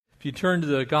If you turn to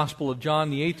the Gospel of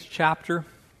John, the 8th chapter,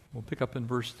 we'll pick up in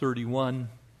verse 31.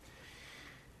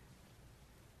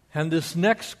 And this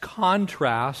next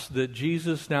contrast that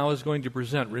Jesus now is going to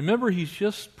present, remember he's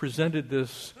just presented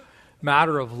this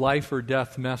matter of life or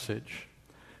death message.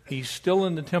 He's still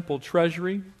in the temple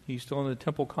treasury. He's still in the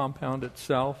temple compound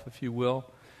itself, if you will.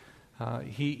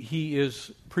 He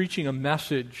is preaching a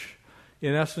message,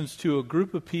 in essence, to a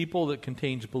group of people that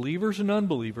contains believers and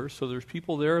unbelievers. So there's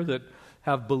people there that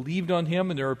have believed on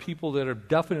him, and there are people that have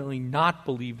definitely not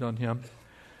believed on him.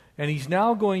 And he's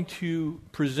now going to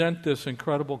present this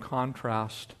incredible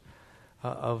contrast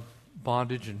of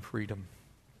bondage and freedom.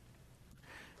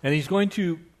 And he's going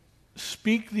to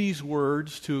speak these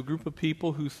words to a group of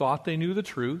people who thought they knew the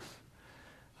truth,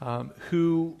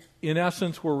 who, in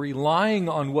essence, were relying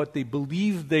on what they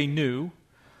believed they knew.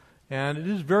 And it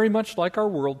is very much like our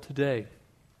world today.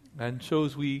 And so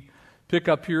as we pick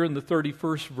up here in the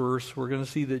 31st verse, we're going to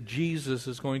see that Jesus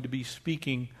is going to be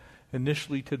speaking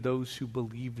initially to those who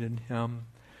believed in him,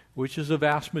 which is a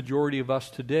vast majority of us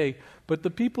today. But the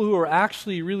people who are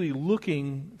actually really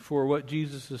looking for what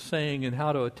Jesus is saying and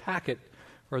how to attack it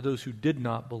are those who did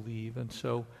not believe. And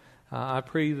so I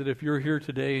pray that if you're here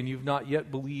today and you've not yet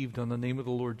believed on the name of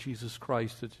the Lord Jesus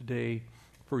Christ, that today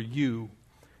for you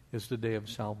is the day of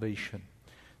salvation.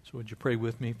 So would you pray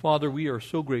with me? Father, we are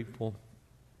so grateful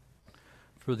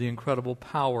for the incredible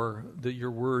power that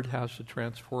your word has to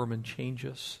transform and change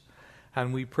us.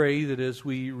 And we pray that as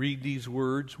we read these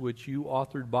words, which you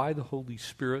authored by the Holy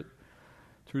Spirit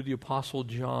through the Apostle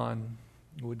John,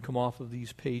 would come off of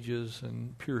these pages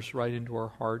and pierce right into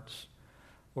our hearts.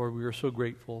 Lord, we are so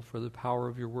grateful for the power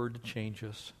of your word to change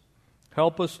us.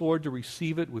 Help us, Lord, to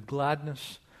receive it with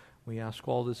gladness. We ask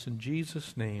all this in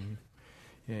Jesus' name.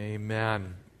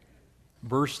 Amen.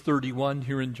 Verse 31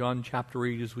 here in John chapter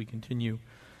 8 as we continue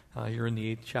here in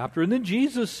the 8th chapter. And then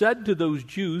Jesus said to those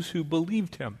Jews who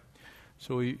believed him.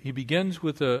 So he begins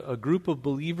with a group of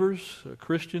believers,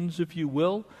 Christians if you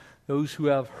will, those who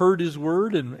have heard his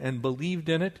word and believed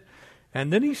in it.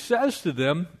 And then he says to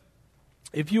them,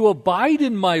 if you abide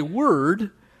in my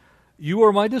word, you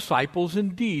are my disciples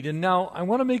indeed. And now I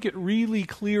want to make it really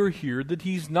clear here that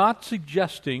he's not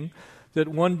suggesting that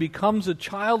one becomes a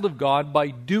child of God by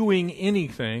doing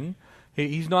anything.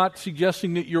 He's not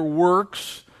suggesting that your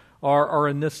works are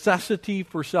a necessity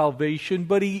for salvation,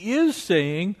 but he is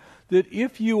saying that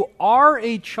if you are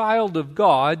a child of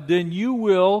God, then you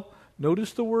will,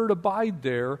 notice the word abide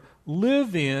there,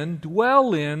 live in,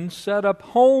 dwell in, set up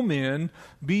home in,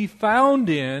 be found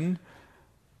in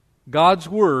God's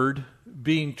word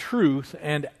being truth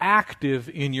and active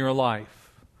in your life.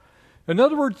 In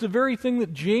other words, the very thing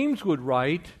that James would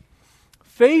write,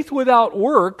 faith without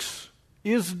works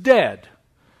is dead.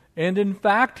 And in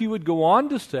fact, he would go on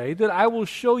to say that I will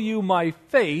show you my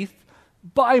faith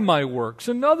by my works.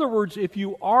 In other words, if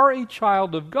you are a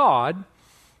child of God,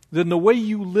 then the way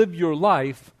you live your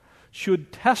life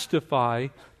should testify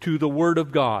to the Word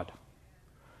of God.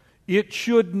 It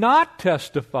should not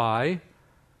testify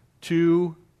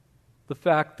to the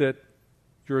fact that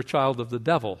you're a child of the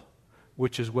devil,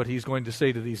 which is what he's going to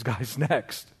say to these guys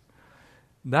next.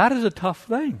 That is a tough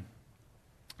thing.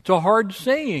 It's a hard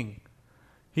saying.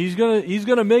 He's going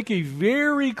to make a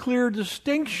very clear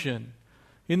distinction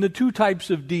in the two types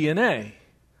of DNA.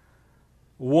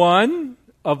 One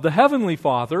of the Heavenly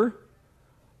Father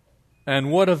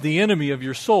and one of the enemy of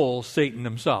your soul, Satan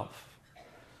himself.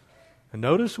 And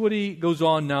notice what he goes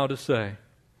on now to say.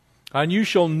 And you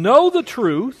shall know the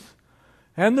truth,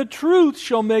 and the truth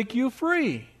shall make you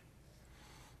free.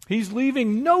 He's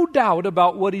leaving no doubt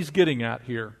about what he's getting at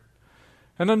here.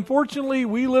 And unfortunately,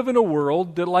 we live in a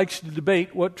world that likes to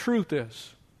debate what truth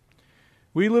is.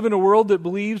 We live in a world that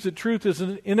believes that truth is,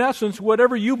 in essence,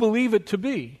 whatever you believe it to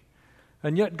be.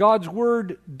 And yet God's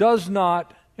Word does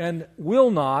not and will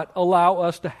not allow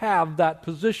us to have that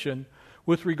position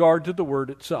with regard to the Word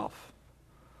itself.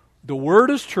 The Word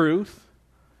is truth,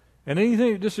 and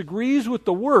anything that disagrees with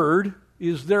the Word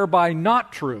is thereby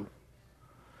not true.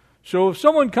 So if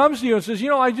someone comes to you and says,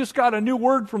 I just got a new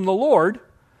word from the Lord,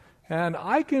 and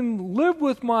I can live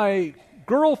with my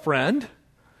girlfriend,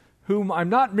 whom I'm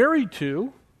not married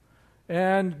to,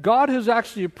 and God has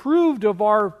actually approved of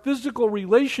our physical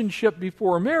relationship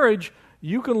before marriage,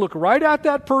 you can look right at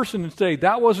that person and say,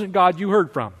 that wasn't God you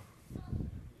heard from.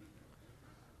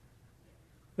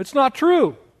 It's not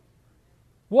true.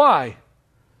 Why?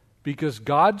 Because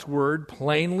God's Word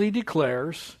plainly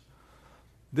declares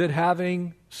that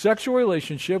having sexual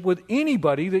relationship with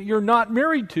anybody that you're not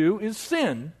married to is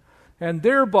sin, and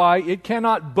thereby it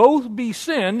cannot both be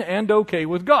sin and okay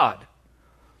with God.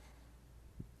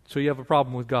 So you have a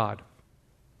problem with God.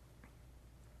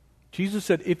 Jesus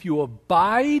said, if you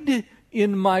abide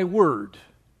in my word,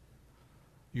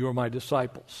 you are my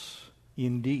disciples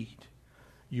indeed.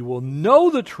 You will know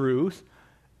the truth,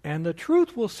 and the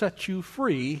truth will set you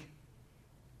free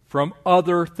from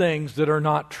other things that are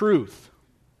not truth.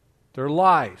 They're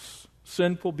lies,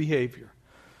 sinful behavior.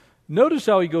 Notice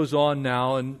how he goes on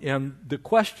now, and the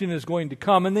question is going to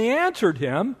come, and they answered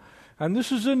him, and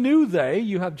this is a new they.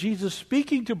 You have Jesus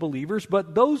speaking to believers,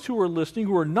 but those who are listening,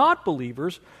 who are not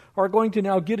believers, are going to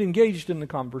now get engaged in the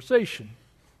conversation.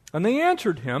 And they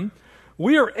answered him,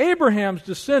 we are Abraham's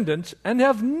descendants and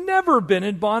have never been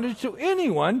in bondage to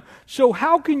anyone, so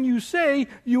how can you say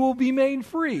you will be made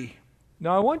free?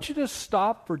 Now I want you to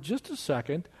stop for just a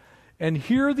second and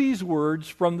hear these words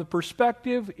from the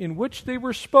perspective in which they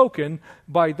were spoken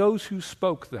by those who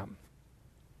spoke them.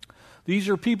 These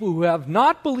are people who have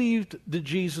not believed that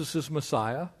Jesus is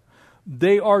Messiah.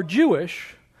 They are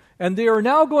Jewish, and they are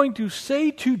now going to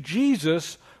say to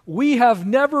Jesus, we have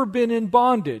never been in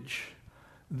bondage.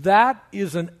 That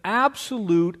is an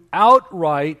absolute,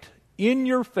 outright,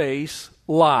 in-your-face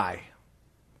lie.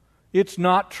 It's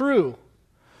not true.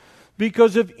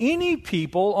 Because if any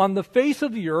people on the face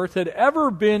of the earth had ever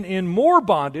been in more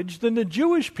bondage than the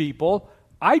Jewish people,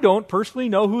 I don't personally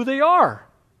know who they are.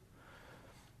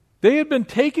 They had been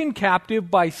taken captive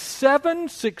by 7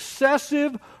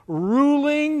 successive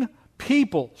ruling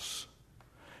peoples.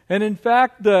 And in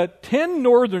fact, the 10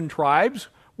 northern tribes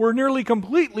were nearly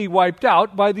completely wiped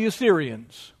out by the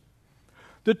Assyrians.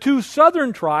 The 2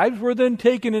 southern tribes were then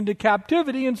taken into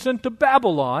captivity and sent to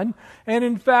Babylon. And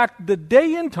in fact, the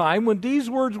day and time when these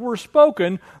words were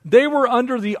spoken, they were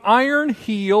under the iron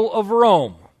heel of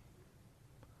Rome.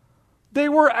 They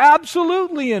were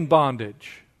absolutely in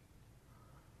bondage.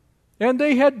 And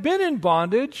they had been in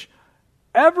bondage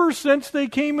ever since they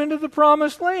came into the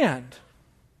promised land.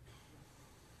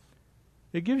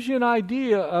 It gives you an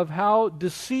idea of how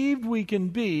deceived we can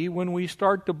be when we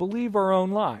start to believe our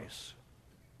own lies.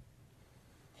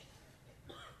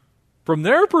 From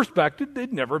their perspective,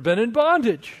 they'd never been in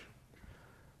bondage.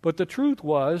 But the truth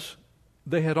was,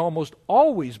 they had almost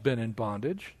always been in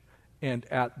bondage, and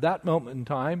at that moment in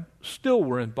time, still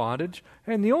were in bondage.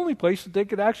 And the only place that they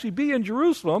could actually be in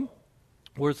Jerusalem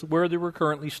was where they were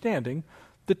currently standing,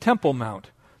 the Temple Mount.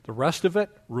 The rest of it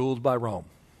ruled by Rome.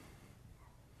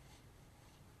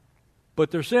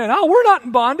 But they're saying, oh, we're not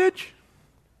in bondage.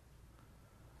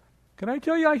 Can I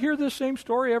tell you, I hear this same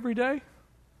story every day?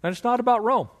 And it's not about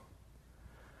Rome.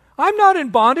 I'm not in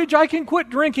bondage. I can quit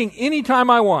drinking anytime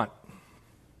I want.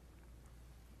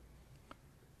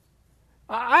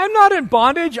 I'm not in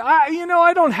bondage.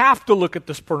 I don't have to look at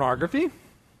this pornography.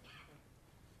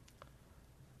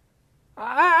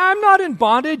 I'm not in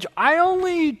bondage. I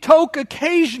only toke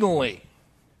occasionally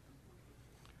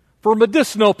for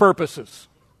medicinal purposes.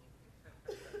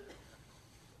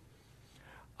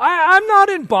 I'm not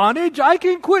in bondage. I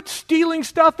can quit stealing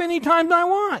stuff anytime I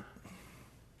want.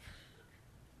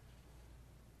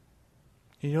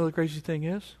 You know the crazy thing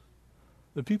is?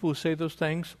 The people who say those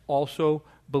things also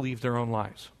believe their own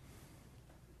lies.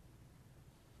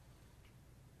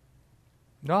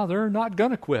 No, they're not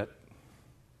going to quit.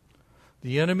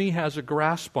 The enemy has a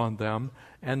grasp on them,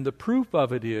 and the proof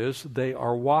of it is they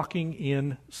are walking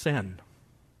in sin,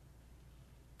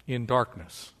 in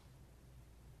darkness.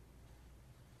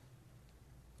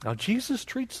 Now, Jesus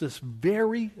treats this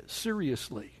very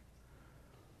seriously.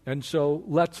 And so,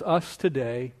 let's us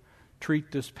today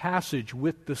treat this passage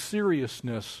with the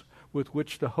seriousness with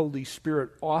which the Holy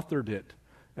Spirit authored it,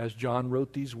 as John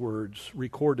wrote these words,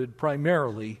 recorded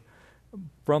primarily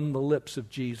from the lips of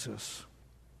Jesus.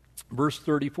 Verse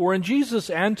 34, and Jesus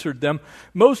answered them,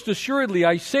 most assuredly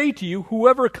I say to you,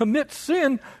 whoever commits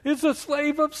sin is a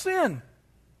slave of sin.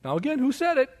 Now again, who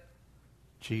said it?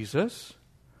 Jesus.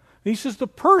 And he says the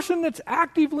person that's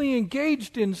actively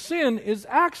engaged in sin is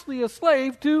actually a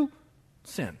slave to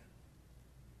sin.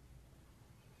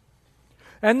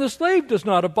 And the slave does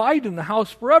not abide in the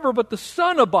house forever, but the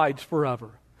Son abides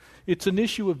forever. It's an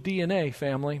issue of DNA,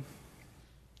 family.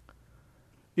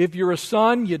 If you're a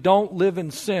son, you don't live in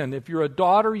sin. If you're a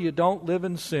daughter, you don't live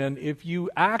in sin. If you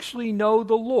actually know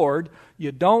the Lord,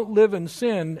 you don't live in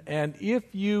sin. And if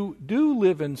you do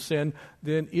live in sin,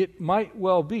 then it might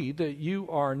well be that you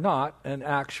are not an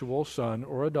actual son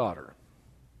or a daughter.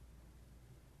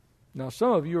 Now,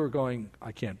 some of you are going,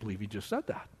 I can't believe he just said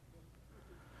that.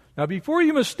 Now, before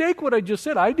you mistake what I just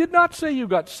said, I did not say you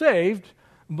got saved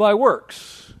by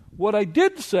works. What I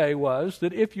did say was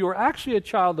that if you're actually a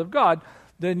child of God,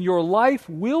 then your life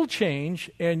will change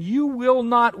and you will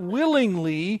not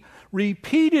willingly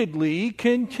repeatedly,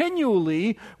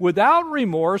 continually, without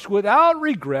remorse, without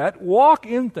regret, walk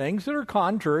in things that are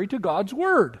contrary to God's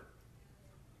Word.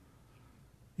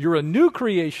 You're a new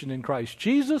creation in Christ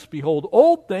Jesus. Behold,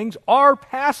 old things are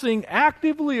passing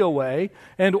actively away,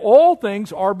 and all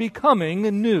things are becoming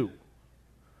new.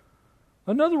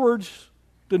 In other words,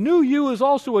 the new you is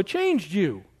also a changed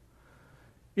you.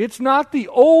 It's not the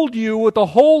old you with a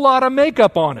whole lot of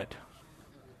makeup on it.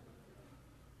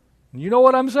 You know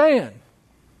what I'm saying?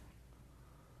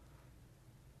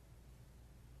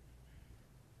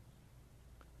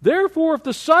 Therefore, if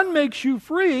the Son makes you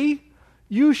free,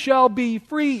 you shall be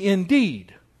free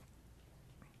indeed.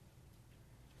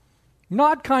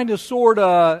 Not kind of, sort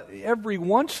of, every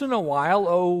once in a while,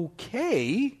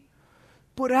 okay,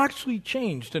 but actually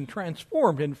changed and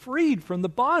transformed and freed from the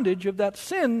bondage of that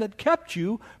sin that kept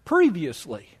you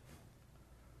previously.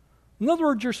 In other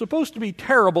words, you're supposed to be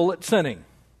terrible at sinning.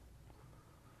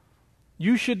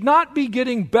 You should not be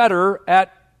getting better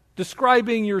at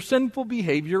describing your sinful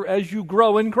behavior as you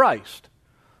grow in Christ.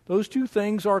 Those two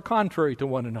things are contrary to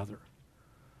one another.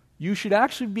 You should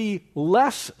actually be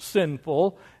less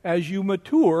sinful as you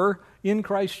mature in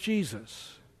Christ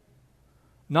Jesus,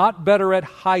 not better at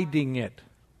hiding it.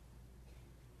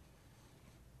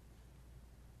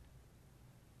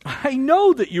 I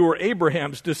know that you are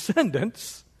Abraham's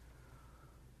descendants.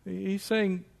 He's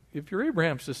saying, if you're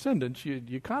Abraham's descendants,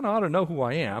 you kind of ought to know who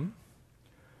I am.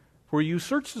 For you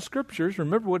search the Scriptures,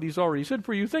 remember what he's already said,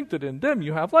 for you think that in them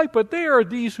you have life, but they are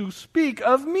these who speak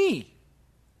of me.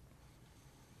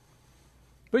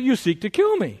 But you seek to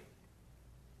kill me.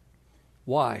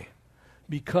 Why?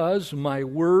 Because my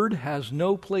word has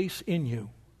no place in you.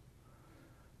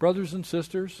 Brothers and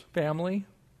sisters, family,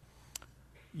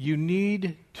 you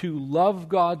need to love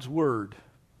God's word.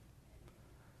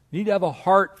 You need to have a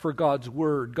heart for God's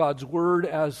word. God's word,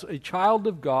 as a child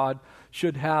of God,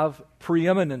 should have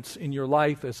preeminence in your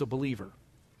life as a believer.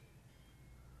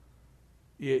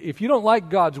 If you don't like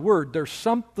God's word, there's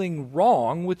something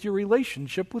wrong with your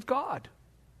relationship with God.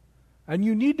 And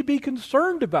you need to be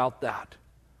concerned about that.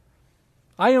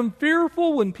 I am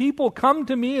fearful when people come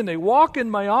to me and they walk in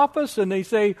my office and they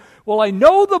say, well, I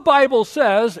know the Bible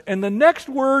says, and the next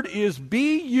word is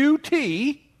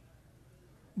B-U-T,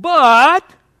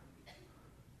 but...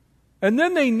 and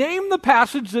then they name the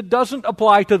passage that doesn't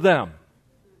apply to them.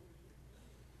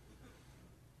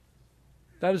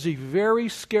 That is a very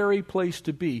scary place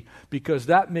to be, because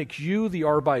that makes you the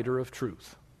arbiter of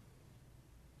truth.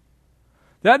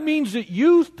 That means that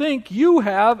you think you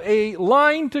have a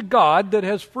line to God that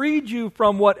has freed you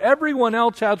from what everyone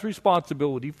else has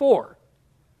responsibility for,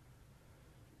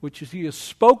 which is He has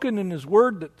spoken in His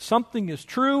Word that something is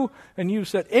true, and you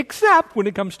said, except when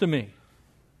it comes to me.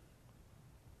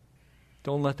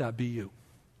 Don't let that be you,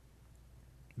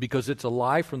 because it's a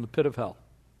lie from the pit of hell.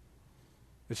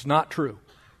 It's not true.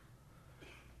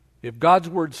 If God's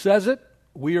Word says it,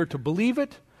 we are to believe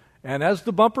it, and as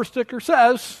the bumper sticker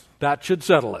says, that should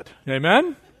settle it.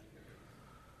 Amen?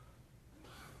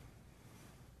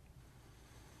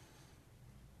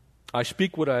 I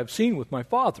speak what I have seen with my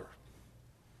Father.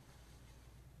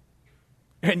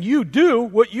 And you do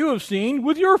what you have seen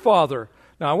with your Father.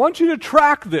 Now, I want you to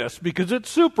track this because it's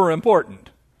super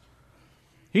important.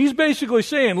 He's basically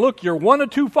saying, look, you're one of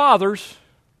two fathers.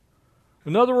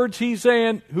 In other words, he's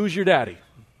saying, who's your daddy?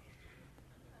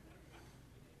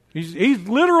 He's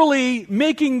literally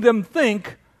making them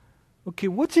think, okay,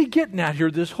 what's he getting at here,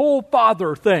 this whole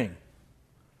father thing?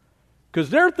 Because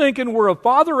they're thinking we're of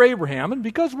Father Abraham, and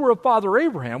because we're of Father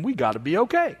Abraham, we got to be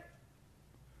okay.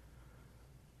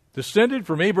 Descended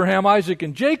from Abraham, Isaac,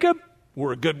 and Jacob,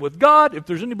 we're good with God. If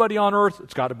there's anybody on earth,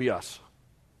 it's got to be us.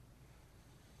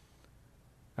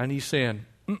 And he's saying,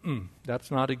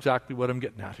 that's not exactly what I'm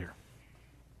getting at here.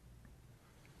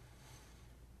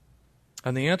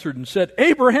 And they answered and said,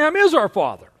 Abraham is our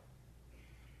father.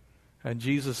 And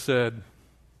Jesus said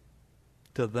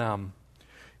to them,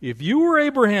 if you were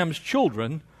Abraham's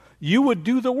children, you would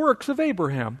do the works of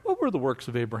Abraham. What were the works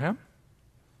of Abraham?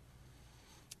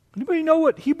 Anybody know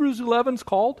what Hebrews 11 is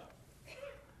called?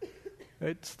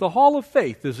 It's the hall of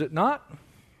faith, is it not?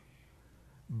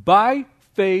 By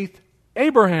faith,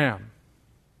 Abraham.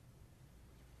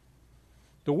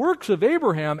 The works of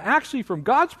Abraham, actually from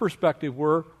God's perspective,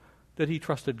 were that he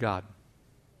trusted God.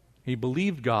 He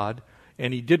believed God,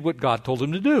 and he did what God told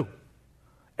him to do.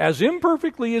 As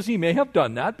imperfectly as he may have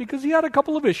done that, because he had a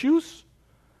couple of issues.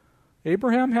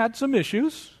 Abraham had some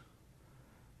issues.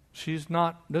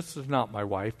 This is not my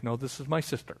wife. No, this is my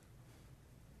sister.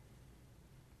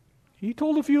 He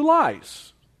told a few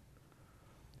lies.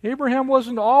 Abraham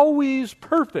wasn't always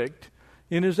perfect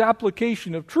in his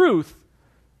application of truth,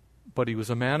 but he was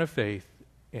a man of faith,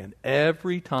 and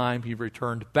every time he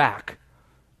returned back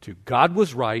to God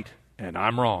was right and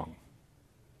I'm wrong.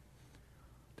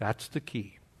 That's the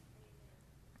key.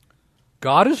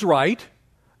 God is right,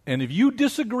 and if you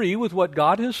disagree with what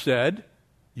God has said,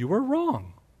 you are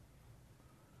wrong.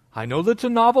 I know that's a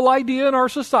novel idea in our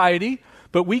society,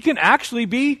 but we can actually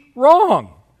be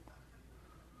wrong.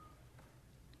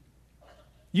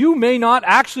 You may not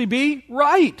actually be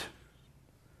right.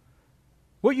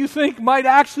 What you think might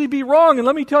actually be wrong, and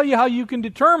let me tell you how you can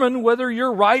determine whether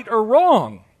you're right or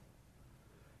wrong.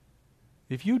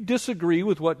 If you disagree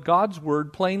with what God's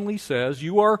Word plainly says,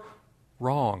 you are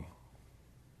wrong.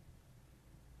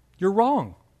 You're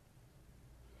wrong.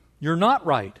 You're not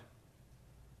right.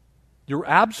 You're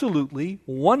absolutely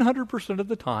 100% of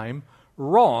the time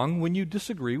wrong when you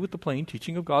disagree with the plain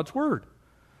teaching of God's Word.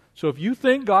 So if you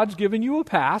think God's given you a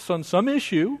pass on some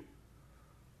issue,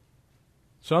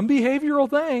 some behavioral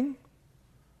thing,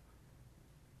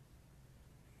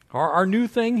 our new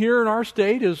thing here in our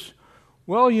state is,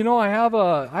 well, you know, I have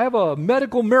a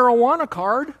medical marijuana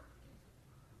card,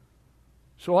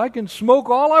 so I can smoke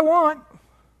all I want.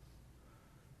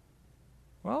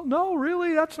 Well, no,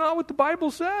 really, that's not what the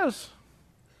Bible says.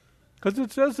 Because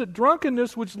it says that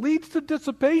drunkenness, which leads to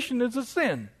dissipation, is a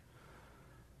sin.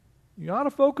 You ought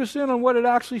to focus in on what it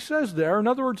actually says there. In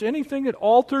other words, anything that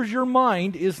alters your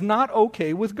mind is not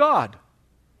okay with God.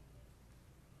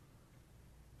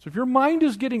 So if your mind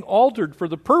is getting altered for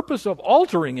the purpose of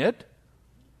altering it,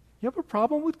 you have a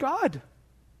problem with God.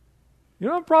 You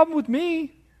don't have a problem with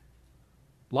me.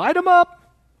 Light them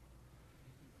up.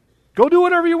 Go do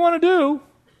whatever you want to do.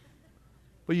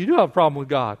 But you do have a problem with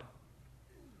God.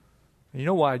 And you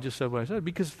know why I just said what I said?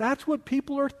 Because that's what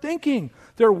people are thinking.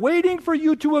 They're waiting for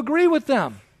you to agree with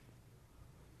them.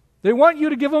 They want you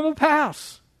to give them a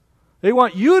pass. They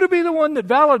want you to be the one that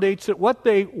validates that what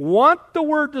they want the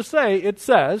Word to say, it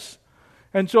says.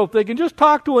 And so if they can just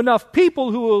talk to enough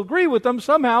people who will agree with them,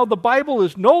 somehow the Bible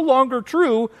is no longer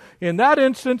true in that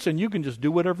instance, and you can just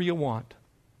do whatever you want.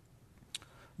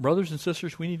 Brothers and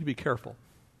sisters, we need to be careful.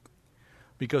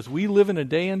 Because we live in a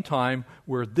day and time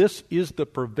where this is the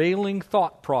prevailing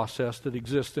thought process that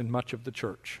exists in much of the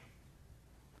church.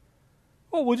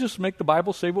 Well, we'll just make the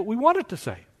Bible say what we want it to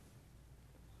say.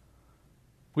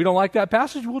 We don't like that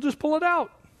passage, we'll just pull it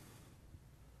out.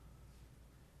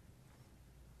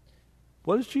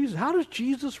 How does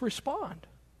Jesus respond?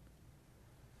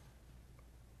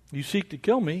 You seek to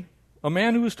kill me, a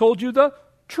man who has told you the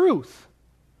truth,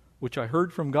 which I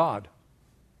heard from God.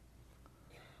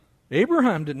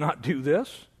 Abraham did not do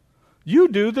this. You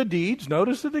do the deeds.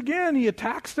 Notice it again. He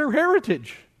attacks their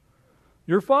heritage.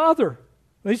 Your father.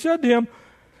 They said to him,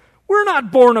 we're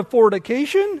not born of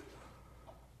fornication.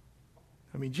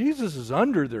 I mean, Jesus is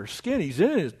under their skin. He's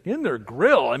in their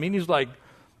grill. I mean, he's like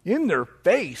in their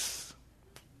face.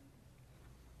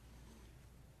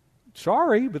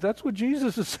 Sorry, but that's what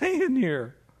Jesus is saying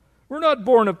here. We're not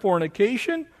born of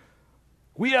fornication.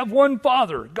 We have one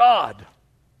Father, God.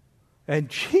 And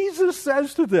Jesus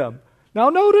says to them, now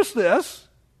notice this.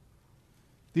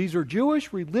 These are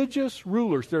Jewish religious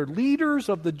rulers. They're leaders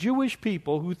of the Jewish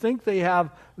people who think they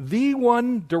have the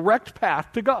one direct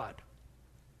path to God.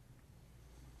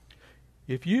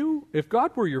 If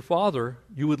God were your Father,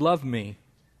 you would love me.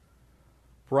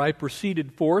 For I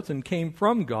proceeded forth and came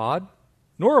from God,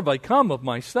 nor have I come of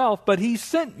myself, but He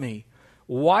sent me.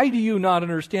 Why do you not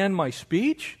understand my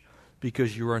speech?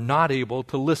 Because you are not able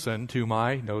to listen to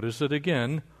my, notice it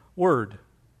again, word.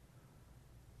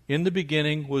 In the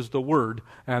beginning was the Word,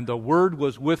 and the Word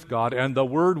was with God, and the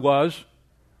Word was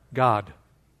God.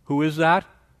 Who is that?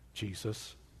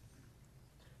 Jesus.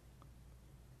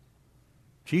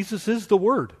 Jesus is the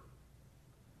Word.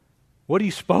 What He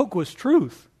spoke was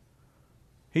truth.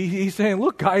 He's saying,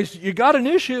 look guys, you got an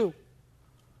issue.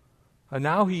 And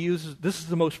now He uses, this is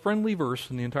the most friendly verse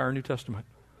in the entire New Testament.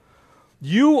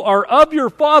 You are of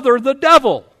your father, the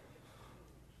devil.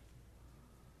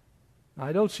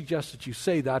 I don't suggest that you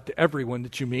say that to everyone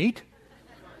that you meet.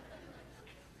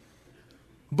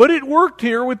 But it worked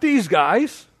here with these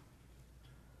guys.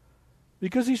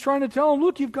 Because he's trying to tell them,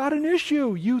 look, you've got an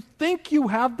issue. You think you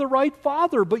have the right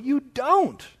father, but you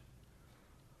don't.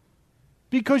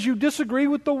 Because you disagree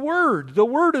with the Word. The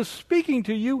Word is speaking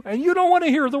to you, and you don't want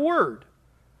to hear the Word.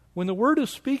 When the Word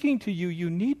is speaking to you, you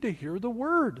need to hear the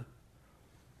Word.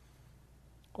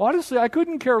 Honestly, I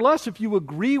couldn't care less if you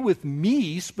agree with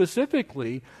me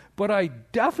specifically, but I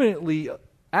definitely,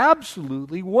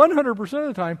 absolutely, 100% of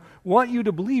the time want you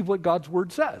to believe what God's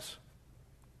Word says.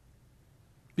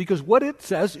 Because what it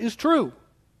says is true.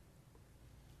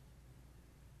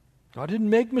 God didn't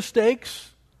make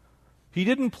mistakes. He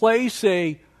didn't place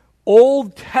a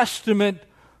Old Testament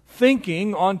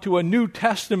thinking onto a New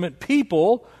Testament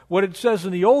people. What it says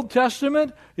in the Old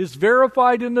Testament is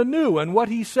verified in the New, and what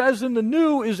he says in the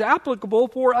New is applicable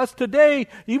for us today,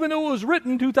 even though it was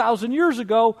written 2,000 years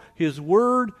ago. His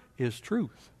word is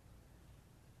truth.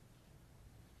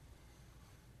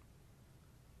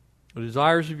 The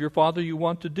desires of your father you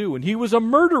want to do. And he was a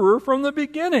murderer from the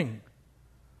beginning.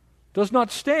 Does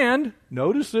not stand,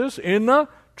 notice this, in the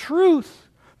truth.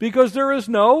 Because there is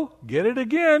no, get it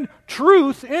again,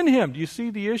 truth in him. Do you see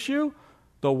the issue?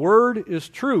 The word is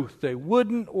truth. They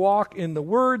wouldn't walk in the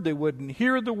word. They wouldn't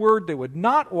hear the word. They would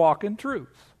not walk in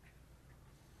truth.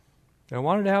 They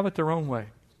wanted to have it their own way.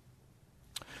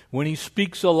 When he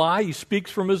speaks a lie, he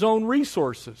speaks from his own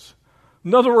resources.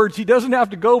 In other words, he doesn't have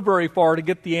to go very far to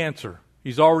get the answer.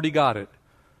 He's already got it.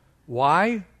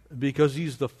 Why? Because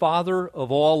he's the father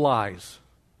of all lies.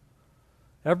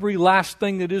 Every last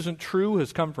thing that isn't true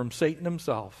has come from Satan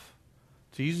himself.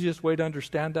 It's the easiest way to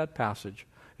understand that passage.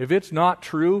 If it's not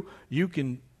true, you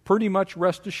can pretty much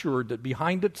rest assured that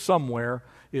behind it somewhere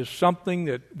is something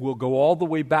that will go all the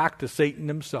way back to Satan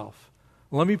himself.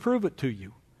 Let me prove it to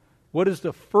you. What is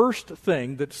the first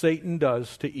thing that Satan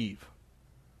does to Eve?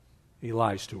 He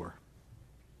lies to her.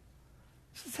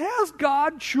 He says, has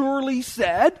God surely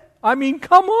said? I mean,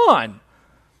 come on.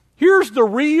 Here's the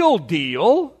real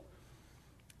deal.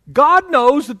 God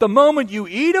knows that the moment you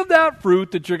eat of that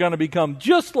fruit that you're going to become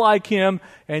just like him,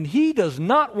 and he does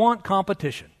not want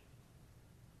competition.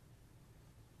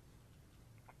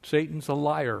 Satan's a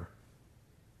liar.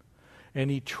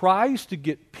 And he tries to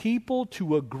get people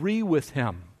to agree with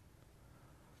him.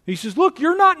 He says, look,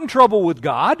 you're not in trouble with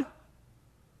God.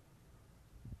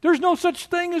 There's no such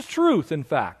thing as truth, in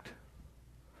fact.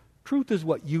 Truth is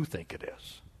what you think it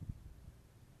is.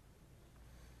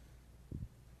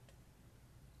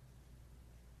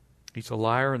 He's a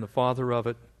liar and the father of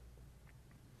it.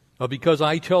 Because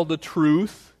I tell the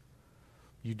truth,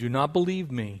 you do not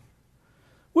believe me.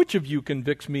 Which of you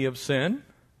convicts me of sin?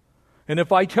 And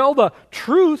if I tell the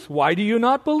truth, why do you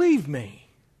not believe me?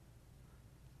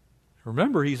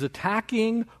 Remember, he's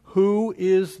attacking who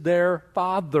is their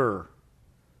father.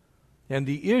 And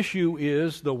the issue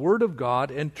is the Word of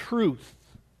God and truth.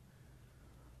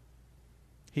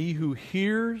 He who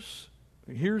he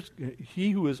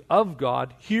who is of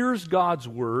God hears God's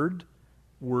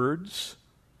words,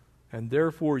 and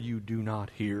therefore you do not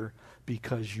hear,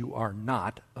 because you are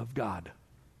not of God.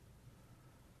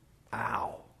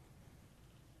 Ow.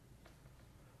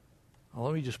 Well,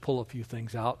 let me just pull a few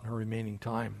things out in our remaining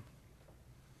time.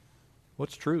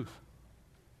 What's truth?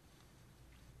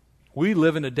 We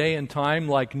live in a day and time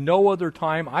like no other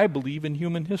time, I believe, in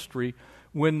human history,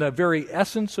 when the very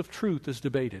essence of truth is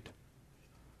debated.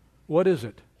 What is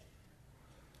it?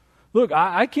 Look,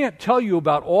 I can't tell you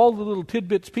about all the little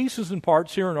tidbits, pieces, and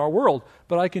parts here in our world,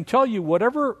 but I can tell you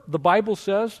whatever the Bible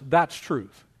says, that's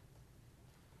truth.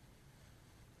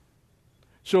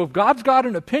 So if God's got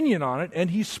an opinion on it,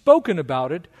 and He's spoken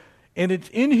about it, and it's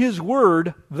in His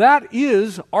Word, that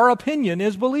is our opinion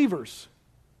as believers.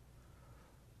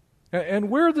 And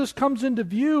where this comes into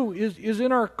view is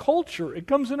in our culture. It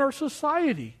comes in our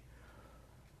society.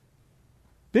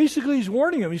 Basically, he's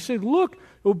warning them. He's saying, look,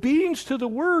 obedience to the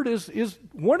Word is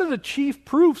one of the chief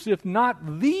proofs, if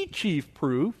not the chief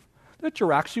proof, that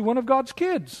you're actually one of God's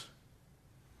kids.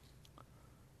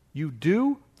 You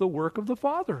do the work of the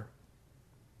Father.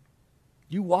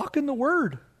 You walk in the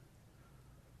Word.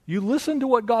 You listen to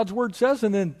what God's Word says,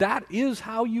 and then that is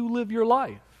how you live your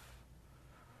life.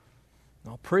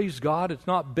 Now, praise God, it's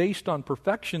not based on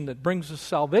perfection that brings us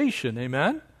salvation.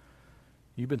 Amen?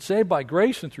 You've been saved by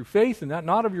grace and through faith, and that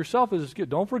not of yourself is good.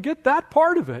 Don't forget that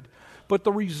part of it. But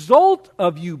the result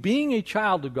of you being a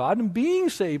child of God and being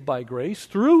saved by grace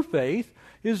through faith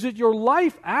is that your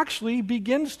life actually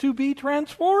begins to be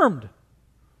transformed.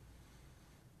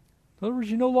 In other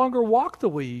words, you no longer walk the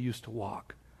way you used to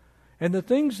walk. And the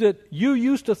things that you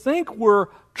used to think were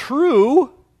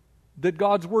true, that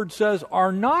God's Word says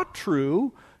are not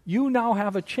true, you now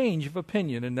have a change of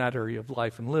opinion in that area of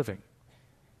life and living.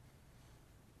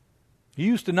 You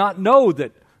used to not know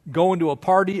that going to a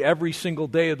party every single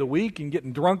day of the week and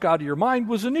getting drunk out of your mind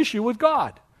was an issue with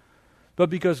God. But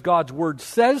because God's Word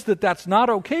says that that's not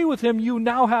okay with Him, you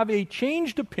now have a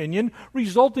changed opinion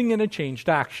resulting in a changed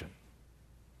action.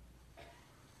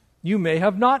 You may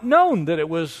have not known that it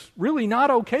was really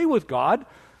not okay with God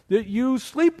that you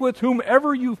sleep with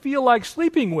whomever you feel like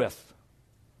sleeping with.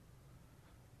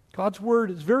 God's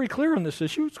Word is very clear on this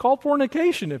issue. It's called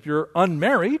fornication if you're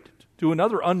unmarried to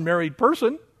another unmarried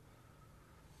person.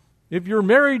 If you're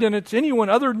married and it's anyone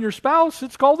other than your spouse,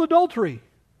 it's called adultery.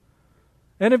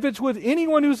 And if it's with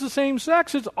anyone who's the same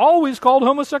sex, it's always called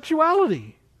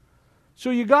homosexuality. So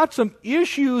you got some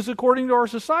issues according to our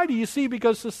society, you see,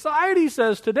 because society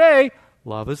says today,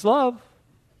 love is love.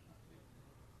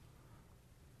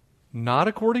 Not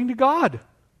according to God.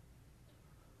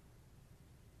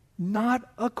 Not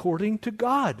according to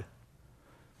God.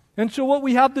 And so what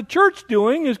we have the church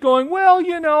doing is going, well,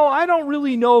 I don't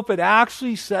really know if it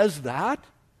actually says that.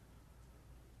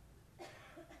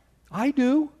 I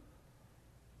do.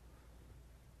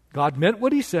 God meant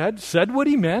what He said what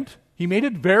He meant. He made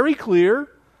it very clear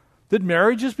that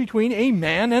marriage is between a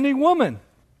man and a woman,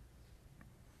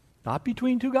 not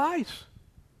between two guys,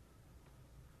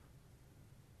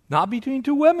 not between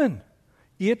two women.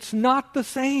 It's not the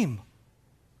same.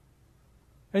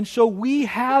 And so we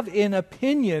have an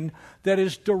opinion that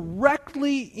is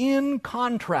directly in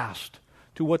contrast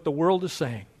to what the world is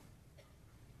saying.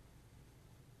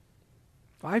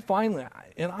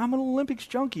 And I'm an Olympics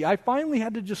junkie, I finally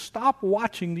had to just stop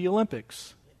watching the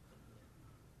Olympics.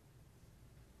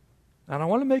 And I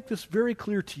want to make this very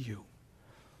clear to you.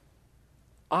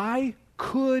 I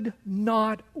could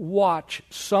not watch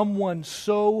someone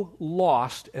so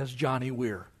lost as Johnny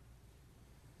Weir.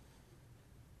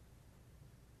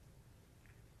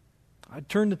 I'd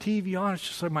turn the TV on, it's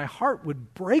just like my heart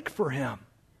would break for him.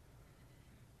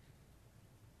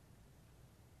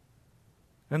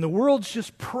 And the world's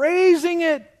just praising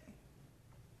it.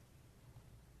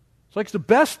 It's like it's the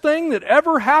best thing that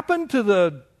ever happened to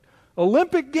the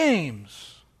Olympic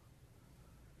Games.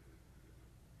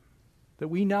 That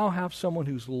we now have someone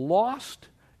who's lost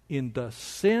in the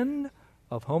sin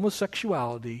of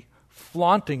homosexuality,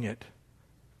 flaunting it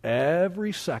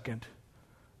every second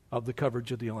of the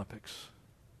coverage of the Olympics.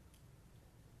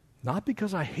 Not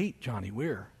because I hate Johnny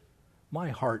Weir. My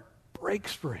heart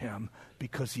breaks for him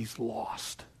because he's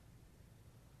lost.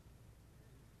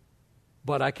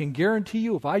 But I can guarantee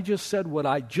you, if I just said what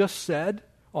I just said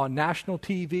on national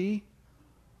TV,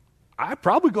 I'd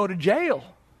probably go to jail.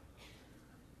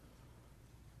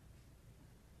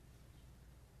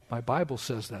 My Bible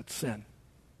says that's sin.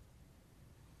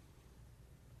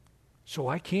 So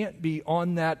I can't be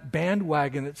on that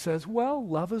bandwagon that says, well,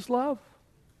 love is love.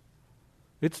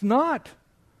 It's not.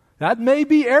 That may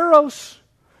be eros,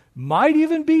 might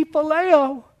even be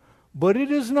phileo, but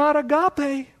it is not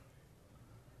agape.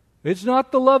 It's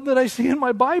not the love that I see in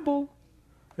my Bible.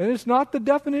 And it's not the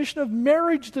definition of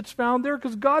marriage that's found there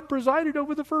because God presided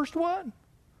over the first one.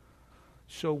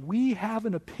 So we have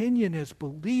an opinion as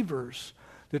believers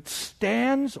that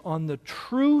stands on the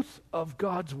truth of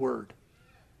God's Word.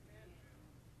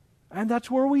 And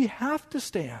that's where we have to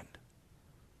stand.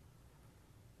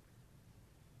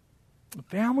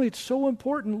 Family, it's so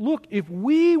important. Look, if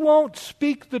we won't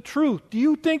speak the truth, do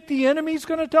you think the enemy's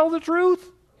going to tell the truth?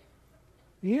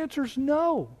 The answer is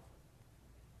no.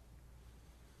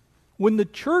 When the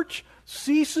church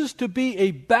ceases to be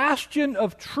a bastion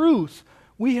of truth,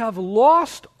 we have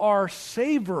lost our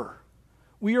savor.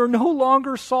 We are no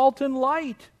longer salt and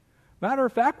light. Matter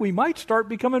of fact, we might start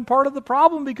becoming part of the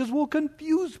problem because we'll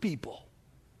confuse people.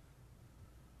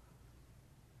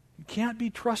 You can't be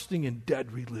trusting in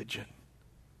dead religion.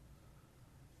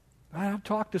 I've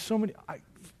talked to so many.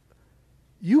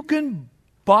 You can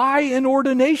buy an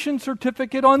ordination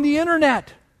certificate on the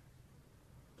internet.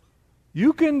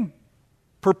 You can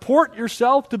purport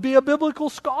yourself to be a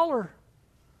biblical scholar.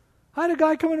 I had a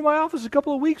guy come into my office a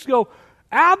couple of weeks ago,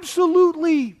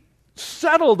 absolutely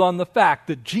settled on the fact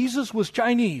that Jesus was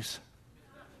Chinese.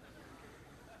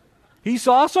 He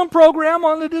saw some program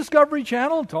on the Discovery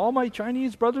Channel. To all my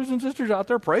Chinese brothers and sisters out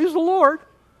there, praise the Lord.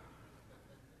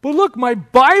 But look, my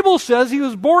Bible says he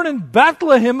was born in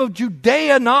Bethlehem of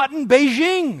Judea, not in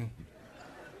Beijing.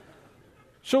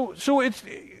 So it's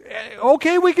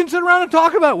okay, we can sit around and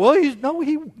talk about it.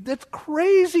 Well, that's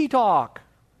crazy talk.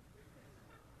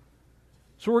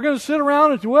 So we're going to sit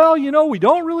around and say, well, we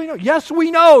don't really know. Yes, we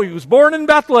know. He was born in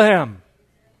Bethlehem.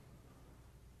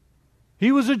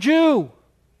 He was a Jew,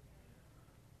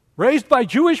 raised by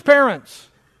Jewish parents.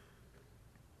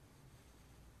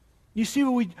 You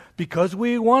see, because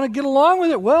we want to get along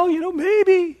with it, well,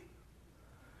 maybe.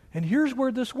 And here's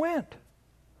where this went.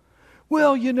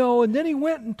 Well, and then he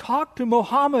went and talked to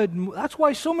Muhammad, and that's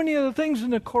why so many of the things in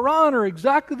the Quran are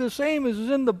exactly the same as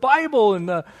in the Bible,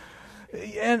 and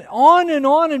on,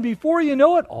 and before you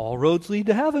know it, all roads lead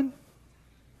to heaven.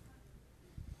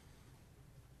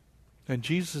 And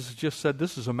Jesus has just said,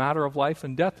 this is a matter of life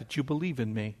and death that you believe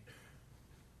in me.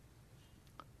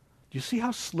 Do you see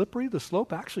how slippery the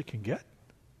slope actually can get?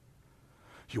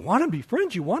 You want to be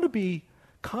friends, you want to be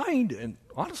kind, and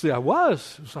honestly I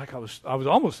was. It was like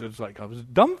I was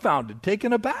dumbfounded,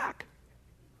 taken aback.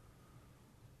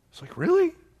 It's like,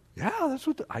 really? Yeah, that's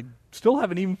what I still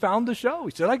haven't even found the show.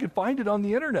 He said I could find it on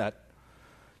the internet.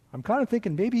 I'm kind of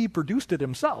thinking maybe he produced it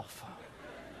himself.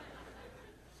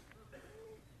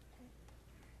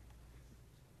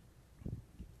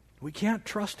 We can't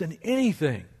trust in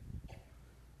anything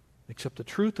except the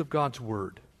truth of God's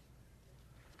Word.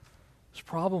 This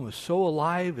problem is so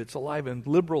alive. It's alive in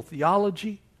liberal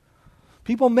theology.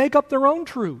 People make up their own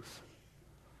truth.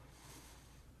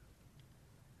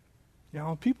 You know,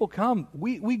 when people come,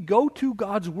 we go to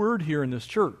God's Word here in this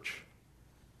church.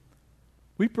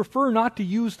 We prefer not to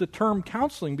use the term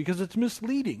counseling because it's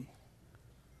misleading.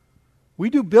 We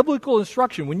do biblical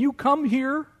instruction. When you come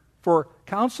here for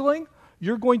counseling,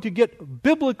 you're going to get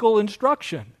biblical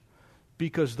instruction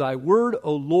because thy word,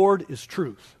 O Lord, is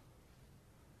truth.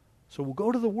 So we'll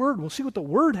go to the Word and we'll see what the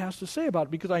Word has to say about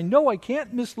it, because I know I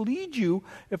can't mislead you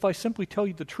if I simply tell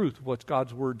you the truth of what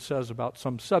God's Word says about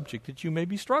some subject that you may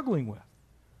be struggling with.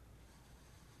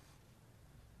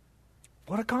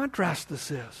 What a contrast this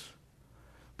is.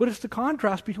 But it's the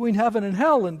contrast between heaven and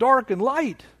hell and dark and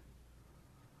light.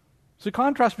 It's the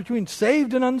contrast between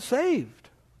saved and unsaved.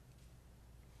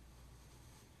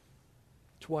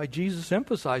 That's why Jesus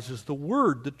emphasizes the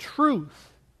Word, the truth.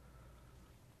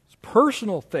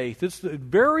 Personal faith. It's the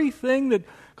very thing that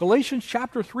Galatians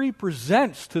chapter 3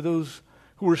 presents to those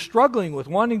who are struggling with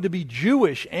wanting to be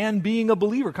Jewish and being a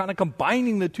believer, kind of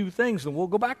combining the two things. And we'll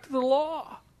go back to the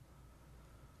law.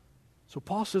 So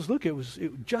Paul says, look, it was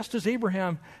just as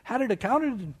Abraham had it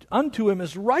accounted unto him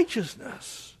as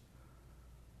righteousness.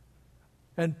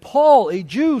 And Paul, a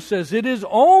Jew, says it is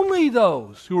only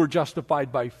those who are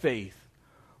justified by faith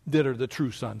that are the true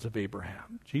sons of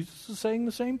Abraham. Jesus is saying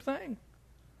the same thing.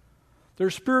 Their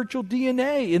spiritual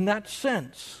DNA, in that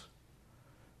sense,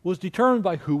 was determined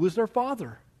by who was their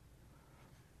father.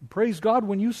 And praise God,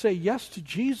 when you say yes to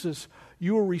Jesus,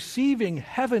 you are receiving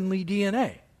heavenly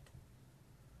DNA.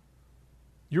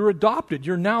 You're adopted.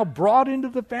 You're now brought into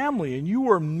the family, and you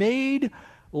are made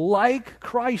like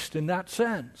Christ in that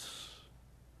sense.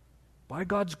 By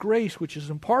God's grace, which is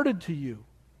imparted to you.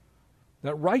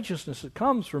 That righteousness that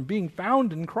comes from being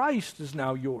found in Christ is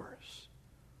now yours.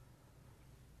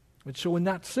 And so in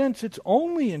that sense, it's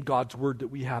only in God's Word that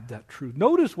we have that truth.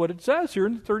 Notice what it says here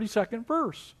in the 32nd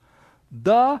verse.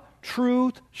 The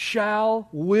truth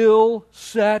will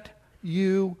set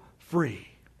you free.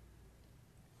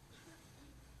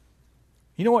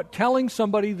 You know what? Telling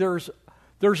somebody there's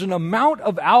an amount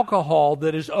of alcohol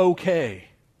that is okay,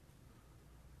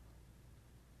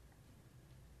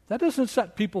 that doesn't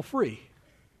set people free.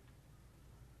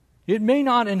 It may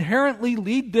not inherently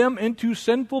lead them into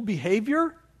sinful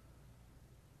behavior,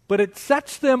 but it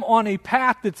sets them on a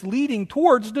path that's leading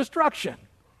towards destruction.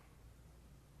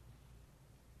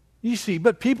 You see,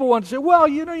 but people want to say, well,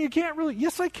 you can't really.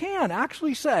 Yes, I can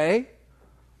actually say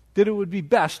that it would be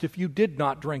best if you did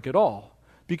not drink at all.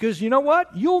 Because you know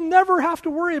what? You'll never have to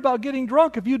worry about getting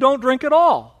drunk if you don't drink at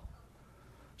all.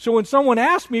 So when someone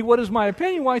asks me what is my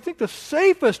opinion, well, I think the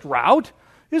safest route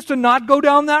is to not go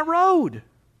down that road.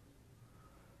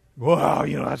 Well,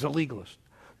 that's a legalist.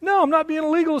 No, I'm not being a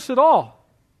legalist at all.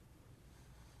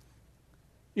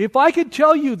 If I could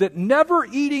tell you that never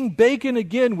eating bacon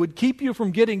again would keep you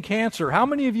from getting cancer, how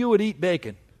many of you would eat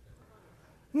bacon?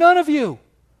 None of you.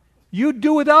 You'd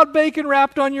do without bacon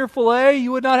wrapped on your filet.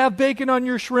 You would not have bacon on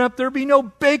your shrimp. There'd be no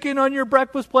bacon on your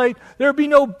breakfast plate. There'd be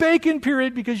no bacon,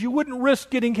 period, because you wouldn't risk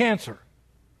getting cancer.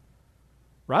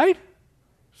 Right?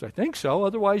 So I think so.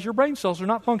 Otherwise, your brain cells are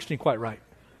not functioning quite right.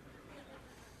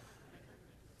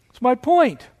 That's my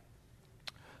point.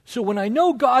 So when I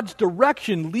know God's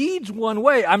direction leads one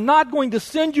way, I'm not going to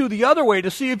send you the other way to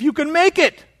see if you can make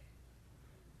it.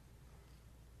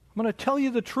 I'm going to tell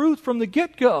you the truth from the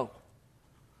get-go.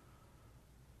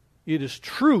 It is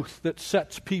truth that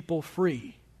sets people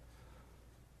free.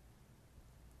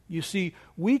 You see,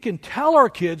 we can tell our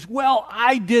kids, well,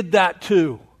 I did that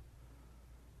too.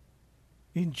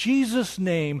 In Jesus'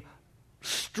 name,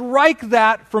 strike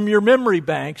that from your memory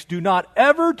banks. Do not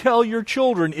ever tell your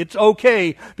children it's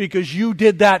okay because you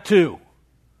did that too.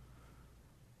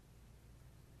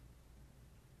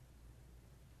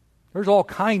 There's all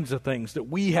kinds of things that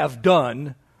we have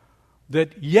done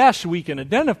that, yes, we can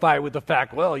identify with the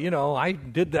fact, well, I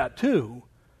did that too.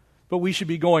 But we should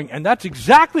be going, and that's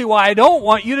exactly why I don't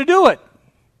want you to do it.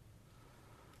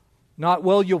 Not,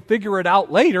 well, you'll figure it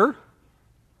out later.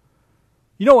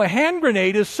 A hand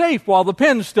grenade is safe while the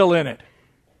pin's still in it.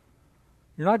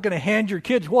 You're not going to hand your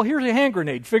kids, well, here's a hand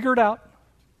grenade, figure it out.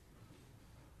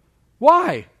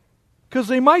 Why? because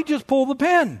they might just pull the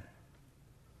pin.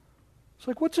 It's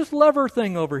like, what's this lever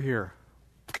thing over here?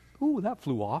 Ooh, that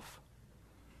flew off.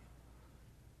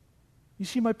 You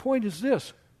see, my point is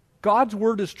this. God's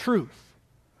Word is truth.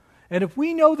 And if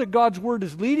we know that God's Word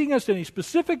is leading us in a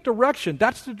specific direction,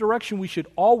 that's the direction we should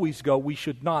always go. We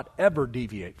should not ever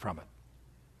deviate from it.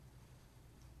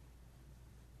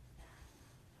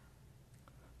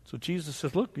 So Jesus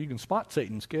says, look, you can spot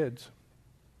Satan's kids.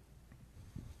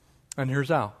 And here's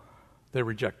how. They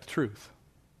reject the truth.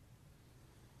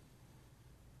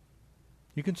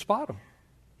 You can spot them.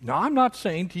 Now, I'm not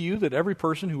saying to you that every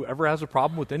person who ever has a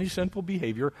problem with any sinful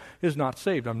behavior is not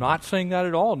saved. I'm not saying that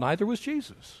at all. Neither was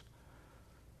Jesus.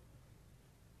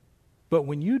 But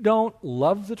when you don't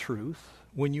love the truth,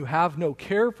 when you have no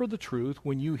care for the truth,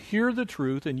 when you hear the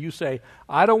truth and you say,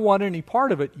 I don't want any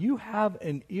part of it, you have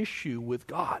an issue with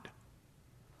God.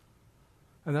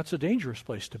 And that's a dangerous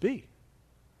place to be.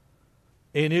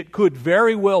 And it could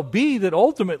very well be that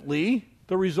ultimately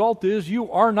the result is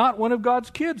you are not one of God's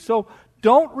kids. So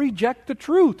don't reject the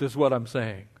truth, is what I'm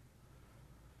saying.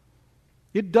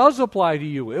 It does apply to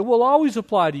you. It will always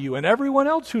apply to you and everyone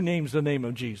else who names the name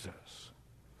of Jesus.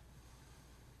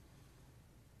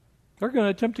 They're going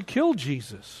to attempt to kill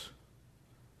Jesus.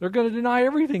 They're going to deny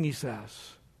everything he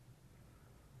says.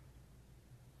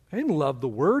 They didn't love the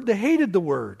Word. They hated the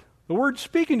Word. The Word's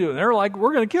speaking to them. They're like,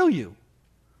 we're going to kill you.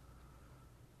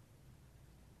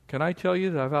 Can I tell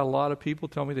you that I've had a lot of people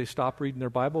tell me they stopped reading their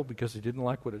Bible because they didn't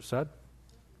like what it said?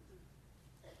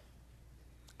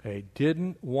 They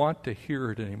didn't want to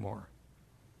hear it anymore.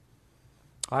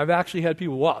 I've actually had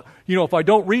people, well, if I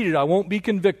don't read it, I won't be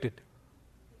convicted.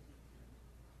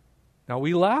 Now,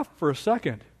 we laugh for a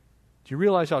second. Do you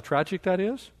realize how tragic that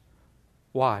is?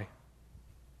 Why?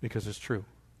 Because it's true.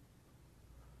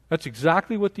 That's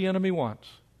exactly what the enemy wants.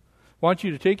 Wants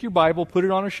you to take your Bible, put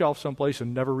it on a shelf someplace,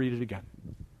 and never read it again.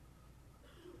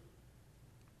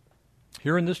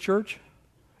 Here in this church,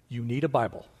 you need a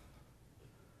Bible.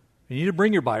 You need to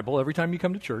bring your Bible every time you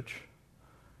come to church.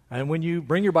 And when you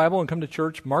bring your Bible and come to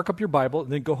church, mark up your Bible,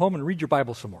 and then go home and read your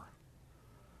Bible some more.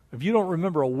 If you don't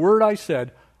remember a word I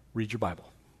said, read your Bible.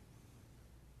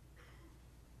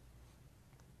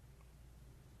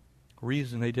 The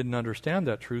reason they didn't understand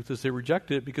that truth is they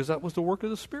rejected it because that was the work of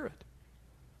the Spirit.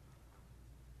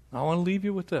 I want to leave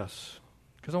you with this,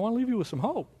 because I want to leave you with some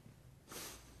hope.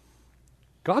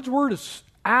 God's Word is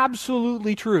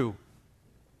absolutely true.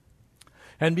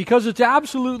 And because it's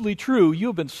absolutely true, you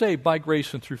have been saved by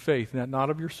grace and through faith, and that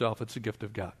not of yourself, it's a gift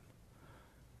of God.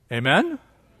 Amen?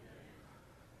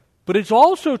 But it's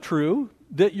also true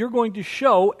that you're going to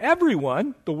show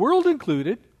everyone, the world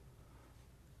included,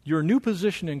 your new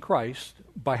position in Christ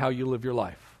by how you live your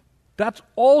life. That's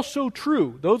also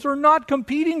true. Those are not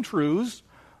competing truths.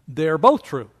 They're both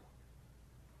true.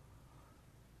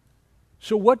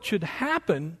 So what should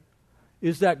happen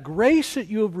is that grace that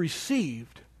you have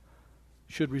received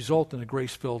should result in a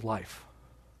grace-filled life.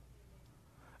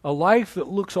 A life that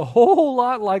looks a whole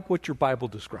lot like what your Bible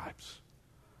describes.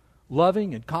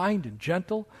 Loving and kind and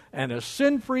gentle and as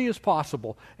sin-free as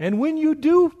possible. And when you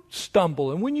do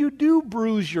stumble and when you do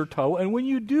bruise your toe and when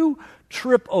you do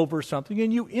trip over something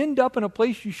and you end up in a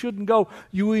place you shouldn't go,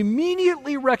 you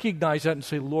immediately recognize that and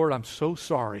say, Lord, I'm so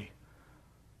sorry.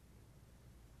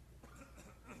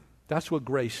 That's what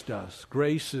grace does.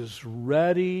 Grace is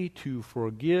ready to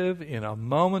forgive in a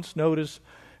moment's notice,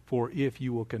 for if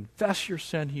you will confess your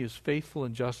sin, He is faithful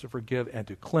and just to forgive and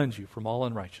to cleanse you from all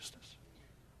unrighteousness.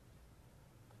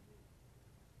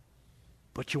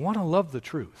 But you want to love the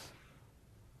truth.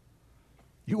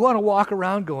 You want to walk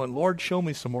around going, Lord, show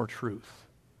me some more truth.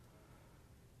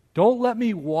 Don't let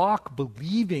me walk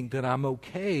believing that I'm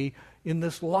okay in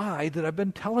this lie that I've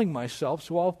been telling myself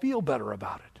so I'll feel better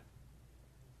about it.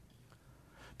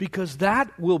 Because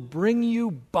that will bring you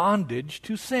bondage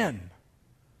to sin.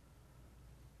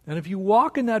 And if you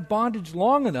walk in that bondage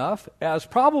long enough, as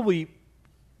probably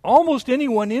almost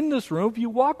anyone in this room, if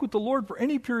you walk with the Lord for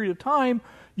any period of time,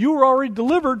 you are already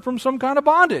delivered from some kind of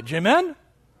bondage. Amen?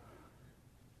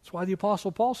 That's why the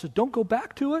Apostle Paul said, don't go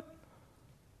back to it.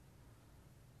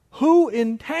 Who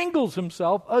entangles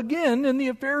himself again in the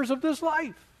affairs of this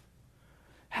life?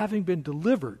 Having been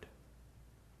delivered.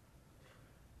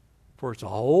 For it's a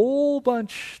whole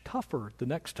bunch tougher the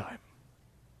next time.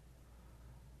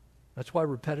 That's why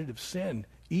repetitive sin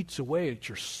eats away at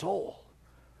your soul.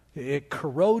 It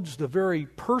corrodes the very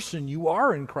person you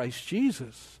are in Christ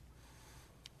Jesus.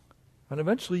 And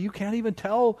eventually you can't even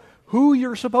tell who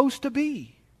you're supposed to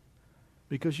be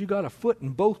because you got a foot in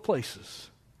both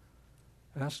places.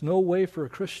 And that's no way for a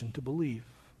Christian to believe.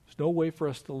 It's no way for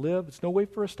us to live. It's no way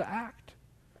for us to act.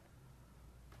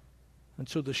 And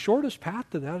so the shortest path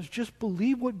to that is just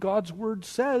believe what God's Word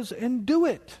says and do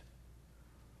it.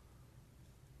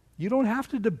 You don't have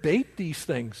to debate these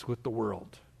things with the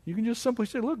world. You can just simply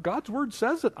say, look, God's Word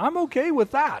says it. I'm okay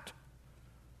with that.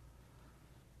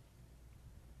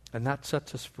 And that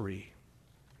sets us free.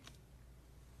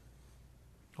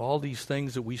 All these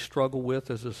things that we struggle with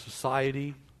as a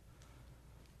society,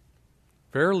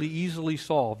 fairly easily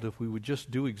solved if we would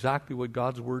just do exactly what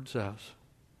God's Word says.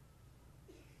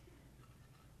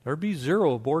 There'd be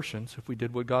 0 abortions if we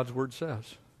did what God's Word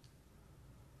says.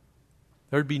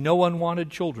 There'd be no unwanted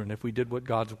children if we did what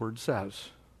God's Word says.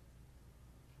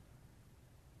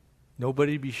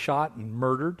 Nobody would be shot and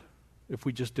murdered if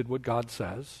we just did what God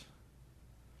says.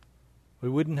 We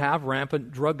wouldn't have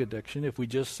rampant drug addiction if we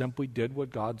just simply did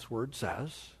what God's Word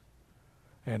says.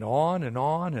 And on and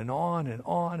on and on and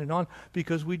on and on,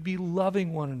 because we'd be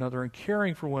loving one another and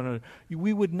caring for one another.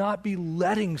 We would not be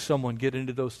letting someone get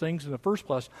into those things in the first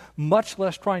place, much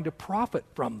less trying to profit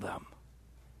from them.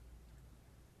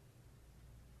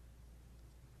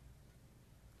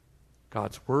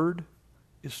 God's Word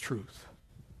is truth.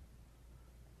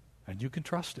 And you can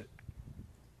trust it.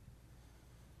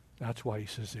 That's why he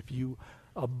says, if you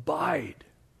abide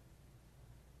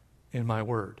in my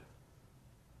Word,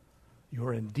 you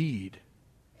are indeed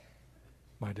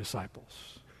my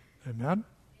disciples. Amen?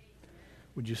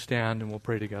 Would you stand and we'll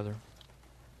pray together?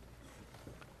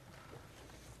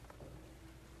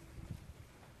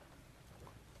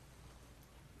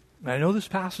 I know this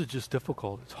passage is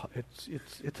difficult.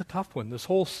 It's a tough one. This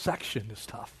whole section is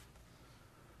tough.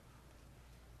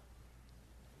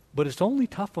 But it's only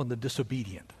tough on the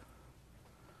disobedient.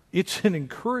 It's an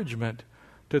encouragement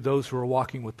to those who are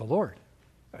walking with the Lord.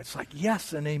 It's like,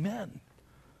 yes and amen.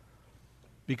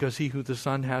 Because he who the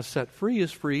Son has set free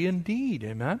is free indeed.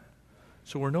 Amen?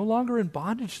 So we're no longer in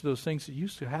bondage to those things that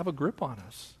used to have a grip on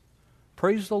us.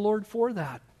 Praise the Lord for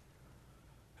that.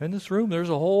 In this room, there's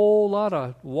a whole lot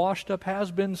of washed-up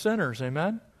has-been sinners.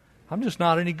 Amen? I'm just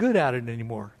not any good at it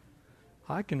anymore.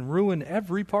 I can ruin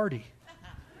every party.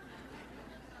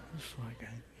 It's like,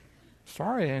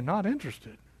 sorry, I'm not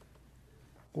interested.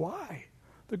 Why?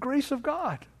 The grace of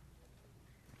God.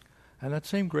 And that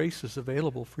same grace is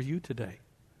available for you today.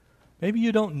 Maybe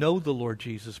you don't know the Lord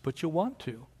Jesus, but you want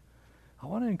to. I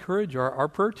want to encourage our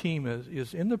prayer team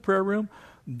is in the prayer room.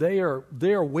 They are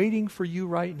waiting for you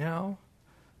right now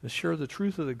to share the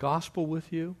truth of the gospel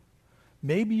with you.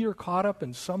 Maybe you're caught up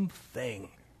in something.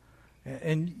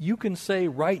 And you can say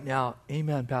right now,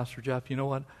 amen, Pastor Jeff, you know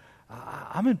what?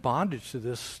 I'm in bondage to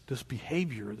this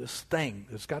behavior, this thing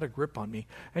that's got a grip on me.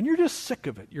 And you're just sick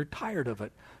of it. You're tired of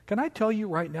it. Can I tell you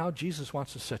right now, Jesus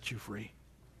wants to set you free.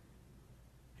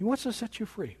 He wants to set you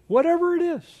free. Whatever it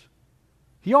is.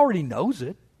 He already knows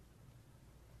it.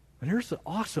 And here's the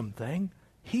awesome thing.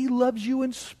 He loves you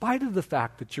in spite of the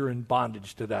fact that you're in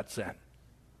bondage to that sin.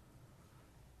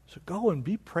 So go and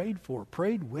be prayed for,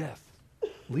 prayed with.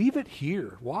 Leave it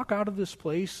here. Walk out of this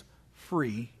place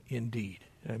free indeed.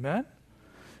 Amen?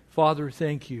 Father,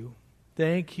 thank you.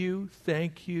 Thank you,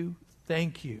 thank you,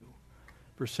 thank you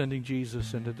for sending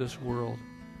Jesus into this world.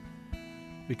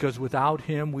 Because without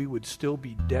him, we would still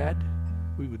be dead.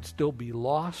 We would still be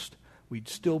lost. We'd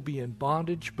still be in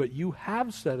bondage. But you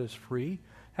have set us free,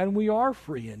 and we are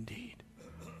free indeed.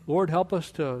 Lord, help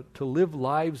us to live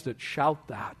lives that shout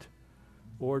that,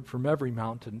 Lord, from every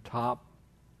mountaintop.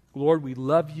 Lord, we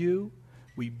love you.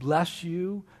 We bless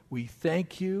you. We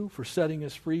thank you for setting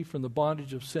us free from the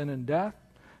bondage of sin and death,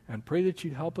 and pray that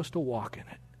you'd help us to walk in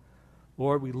it.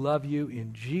 Lord, we love you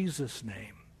in Jesus'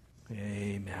 name.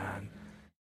 Amen.